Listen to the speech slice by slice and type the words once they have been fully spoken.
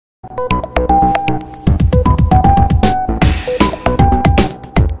And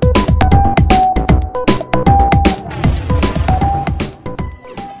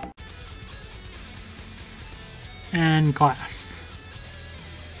glass.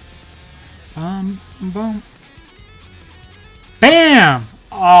 Boom. Bam!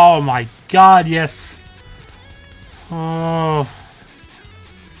 Oh my god, yes. Oh.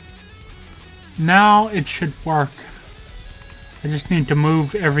 Now it should work. I just need to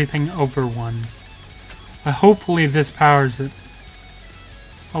move everything over one. Hopefully this powers it.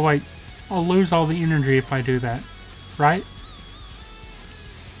 Oh wait, I'll lose all the energy if I do that, right?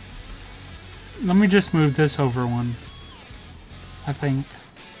 Let me just move this over one, I think.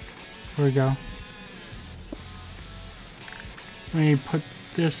 Here we go. Let me put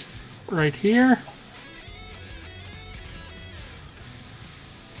this right here.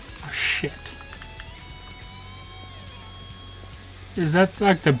 Oh shit. Is that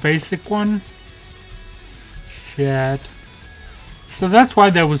like the basic one? Shit. So that's why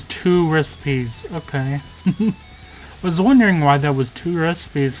there was 2 recipes. Okay. I was wondering why there was 2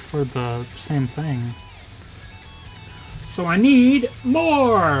 recipes for the same thing. So I need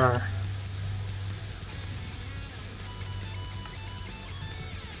more!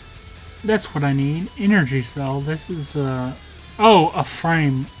 That's what I need. Energy cell. This is oh, a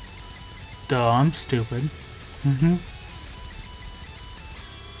frame. Duh, I'm stupid.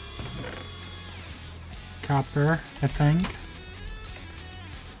 Copper, I think.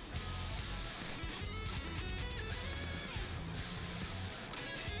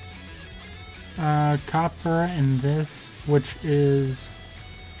 Copper and this, which is...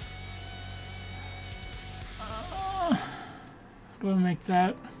 how do I make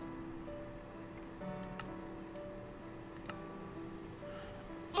that?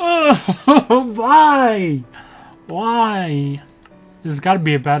 Oh, why? Why? There's got to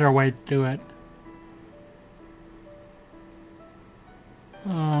be a better way to do it.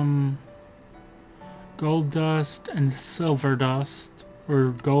 Gold dust and silver dust, or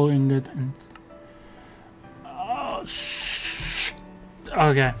gold ingot and... oh,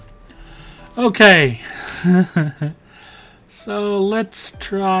 okay. Okay. So let's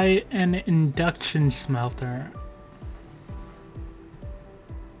try an induction smelter.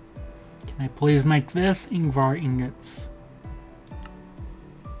 Can I please make this? Ingvar ingots.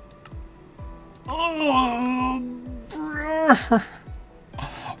 Oh, brr.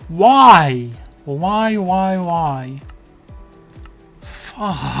 Why? Why?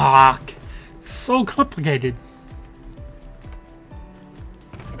 Fuck. It's so complicated.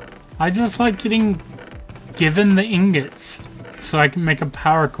 I just like getting given the ingots so I can make a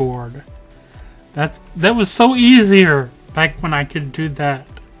power cord. That was so easier back when I could do that.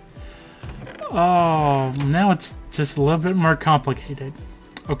 Oh, now it's just a little bit more complicated.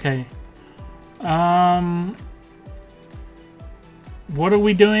 Okay. What are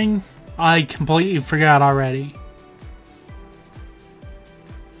we doing? I completely forgot already.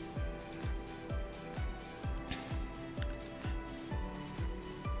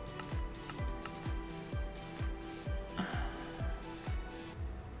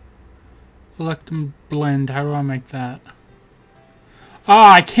 Select and blend. How do I make that? Oh,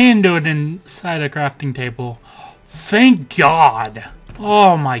 I can do it inside a crafting table. Thank God.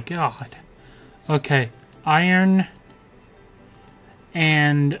 Oh my God. Okay. Iron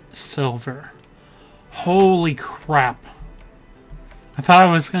and silver. Holy crap. I thought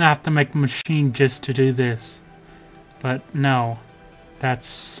I was gonna have to make a machine just to do this. But no. That's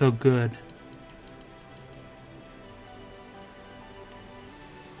so good.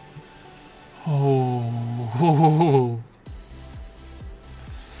 Oh.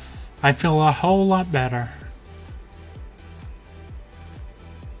 I feel a whole lot better.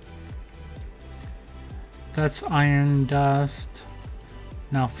 That's iron dust.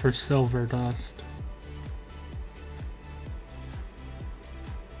 Now for silver dust.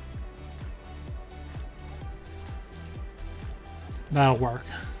 That'll work.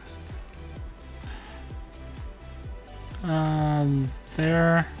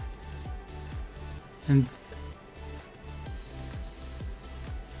 There. And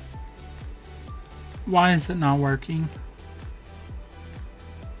why is it not working?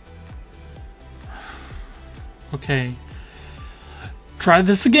 Okay. Try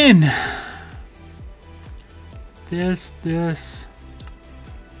this again. This.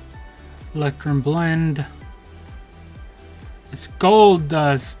 Electrum blend. It's gold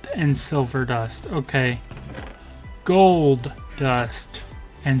dust and silver dust. Okay. Gold dust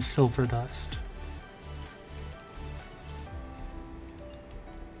and silver dust.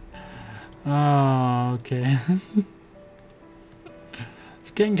 Oh, okay.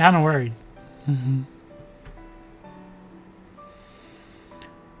 It's getting kind of worried.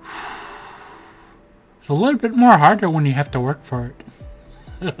 It's a little bit more harder when you have to work for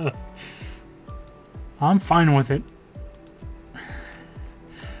it. I'm fine with it.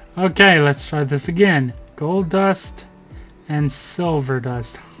 Okay, let's try this again. Gold dust and silver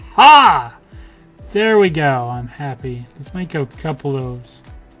dust. Ha! There we go. I'm happy. Let's make a couple of those.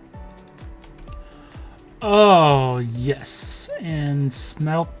 Oh, yes. And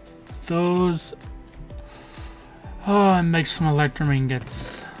smelt those. Oh, and make some electrum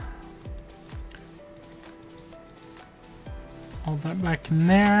ingots. All that back in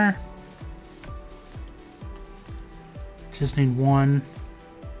there. Just need one.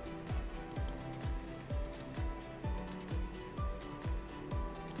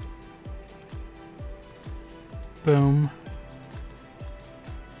 Boom.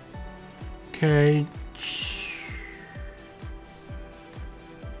 Okay.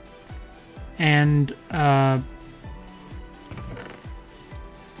 And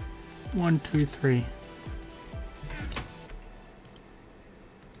 1, 2, 3.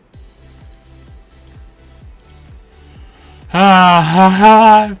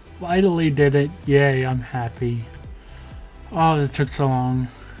 I finally did it. Yay, I'm happy. Oh, it took so long.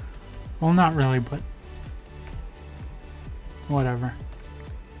 Well, not really, but whatever.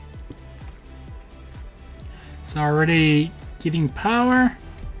 It's already getting power.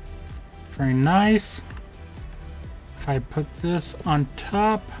 Very nice. If I put this on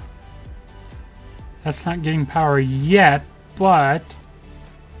top, that's not getting power yet, but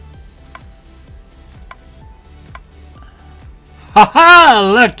haha!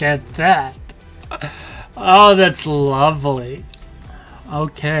 Look at that! Oh, that's lovely.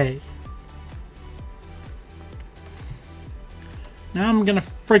 Okay. Now I'm gonna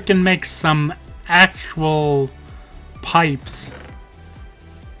freaking make some actual pipes.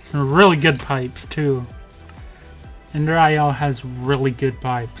 Some really good pipes too. Ender IO has really good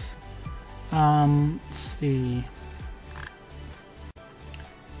pipes. Let's see.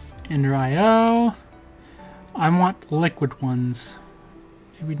 Ender IO. I want the liquid ones.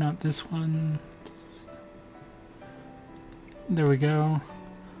 Maybe not this one. There we go.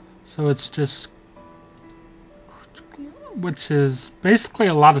 So it's just, which is basically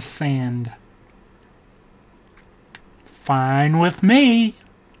a lot of sand. Fine with me.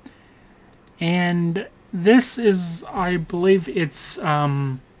 And this is, I believe it's,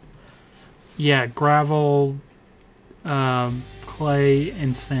 yeah, gravel, clay,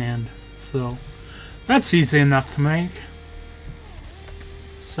 and sand. So that's easy enough to make.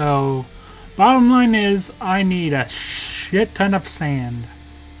 So bottom line is I need a shit ton of sand.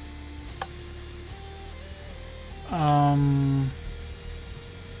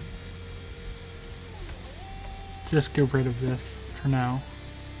 Just get rid of this for now.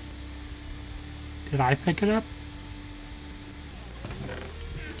 Did I pick it up?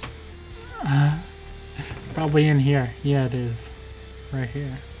 Probably in here. Yeah, it is. Right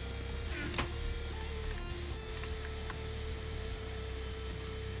here.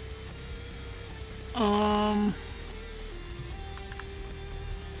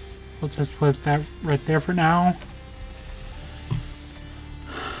 We'll just put that right there for now.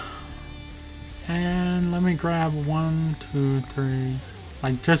 And let me grab 1, 2, 3,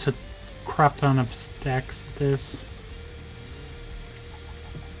 like just a crap ton of stacks of this.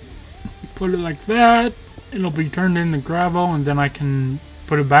 Put it like that. It'll be turned into gravel, and then I can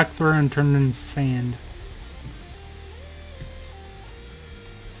put it back through and turn it into sand.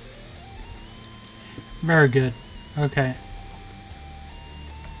 Very good. Okay.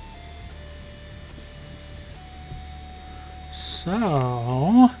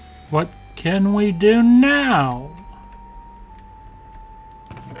 So, what can we do now?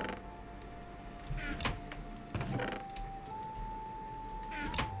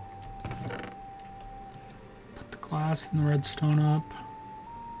 Put the glass and the redstone up.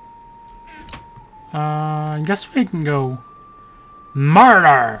 I guess we can go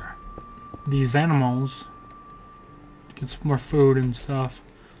murder these animals. Get some more food and stuff.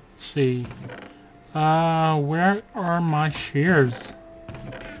 Let's see. Where are my shears?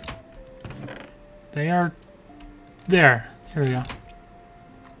 They are there. Here we go.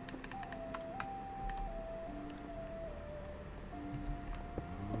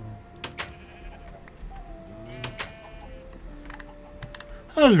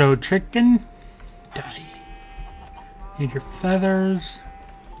 Hello, chicken. Die. Need your feathers.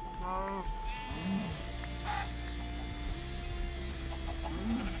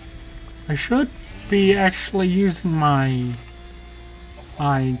 I should be actually using my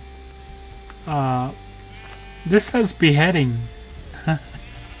this says beheading.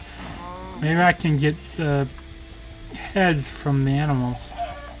 Maybe I can get the heads from the animals.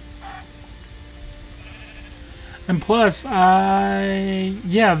 And plus,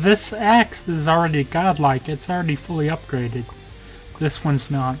 yeah, this axe is already godlike. It's already fully upgraded. This one's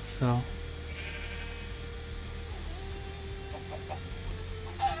not, so.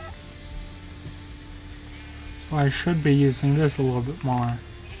 So I should be using this a little bit more.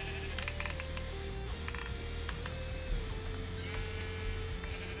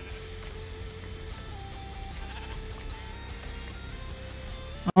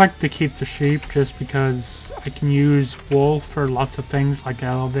 I like to keep the sheep just because I can use wool for lots of things like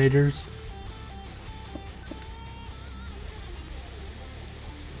elevators.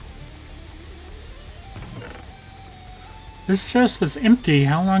 This chest is empty.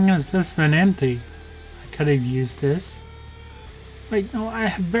 How long has this been empty? I could have used this. Wait, no, I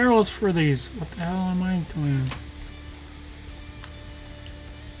have barrels for these. What the hell am I doing?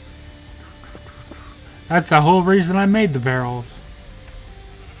 That's the whole reason I made the barrels.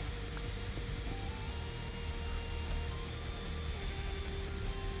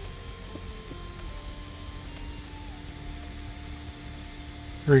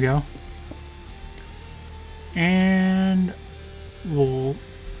 There we go. And wool.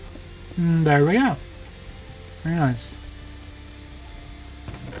 There we go. Very nice.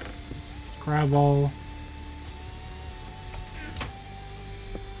 Gravel.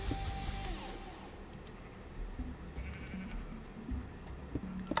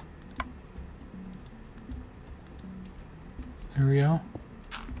 There we go.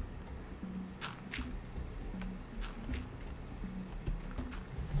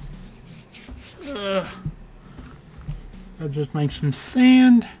 I'll just make some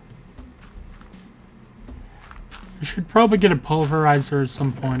sand. I should probably get a pulverizer at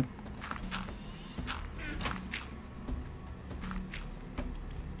some point.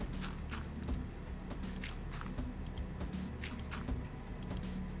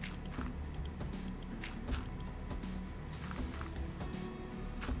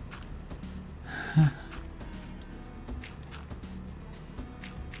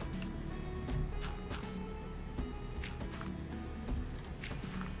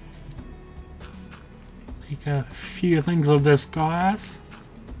 Make a few things of this glass.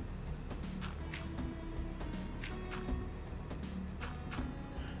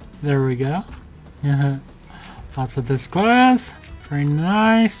 There we go. Lots of this glass. Very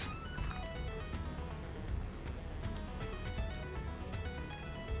nice.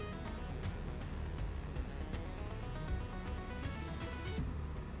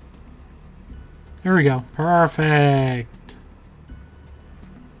 There we go. Perfect.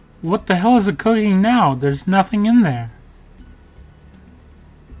 What the hell is it cooking now? There's nothing in there.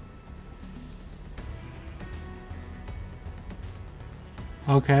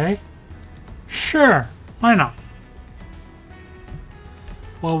 Okay. Sure. Why not?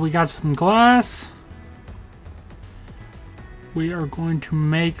 Well, we got some glass. We are going to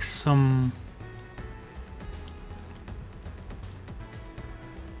make some...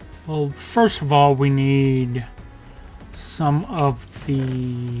 Well, first of all, we need some of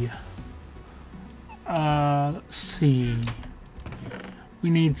the... let's see. We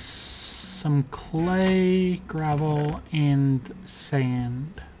need some clay, gravel, and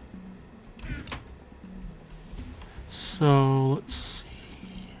sand. So, let's see.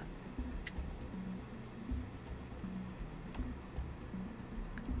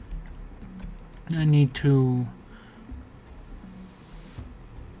 I need to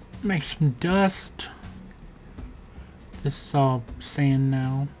make some dust. This is all sand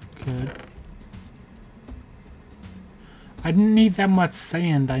now. Good. I didn't need that much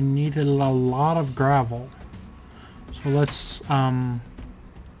sand. I needed a lot of gravel. So let's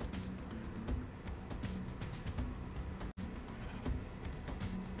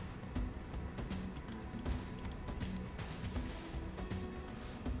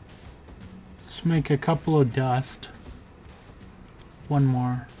make a couple of dust. One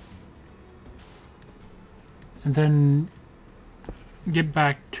more. And then get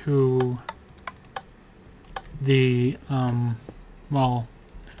back to the, well,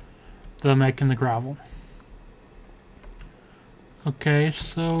 the making the gravel. Okay,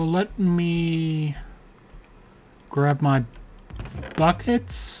 so let me grab my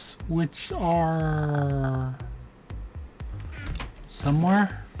buckets, which are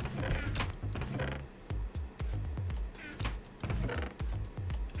somewhere.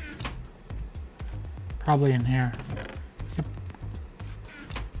 Probably in here. Yep.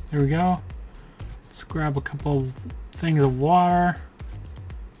 There we go. Let's grab a couple of things of water.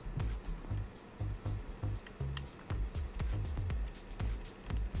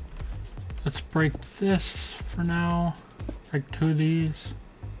 Let's break this for now. Break 2 of these.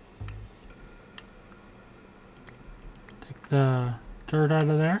 Take the dirt out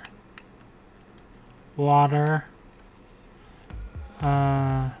of there. Water.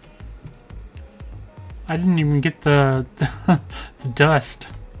 I didn't even get the the dust.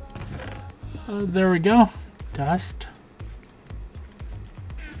 There we go. Dust.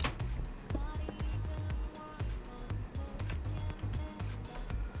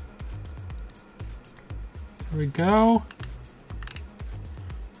 There we go.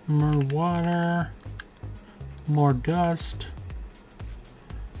 More water. More dust.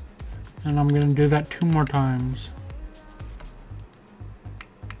 And I'm gonna do that 2 more times.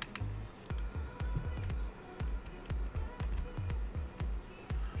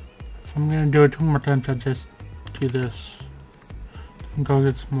 If I'm gonna do it 2 more times, I'll just do this. And go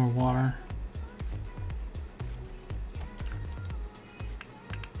get some more water.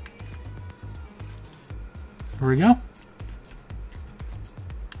 There we go.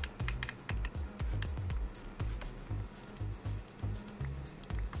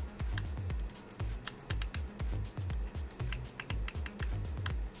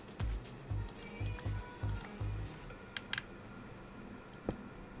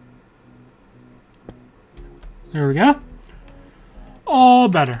 There we go. All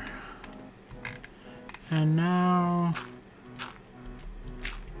better. And now...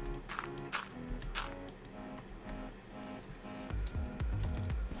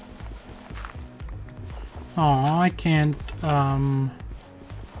 oh, I can't,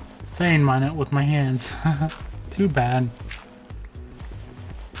 vein mine it with my hands. Too bad.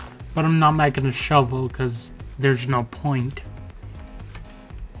 But I'm not making a shovel because there's no point.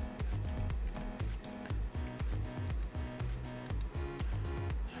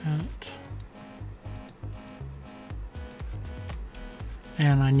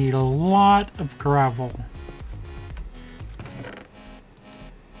 And I need a lot of gravel.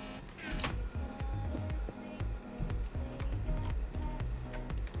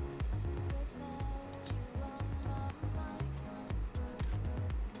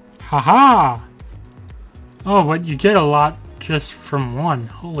 Haha! Oh, but you get a lot just from one.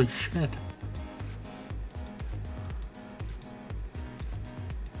 Holy shit.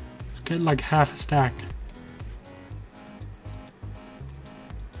 Let's get like half a stack.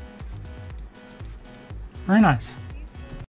 Very nice.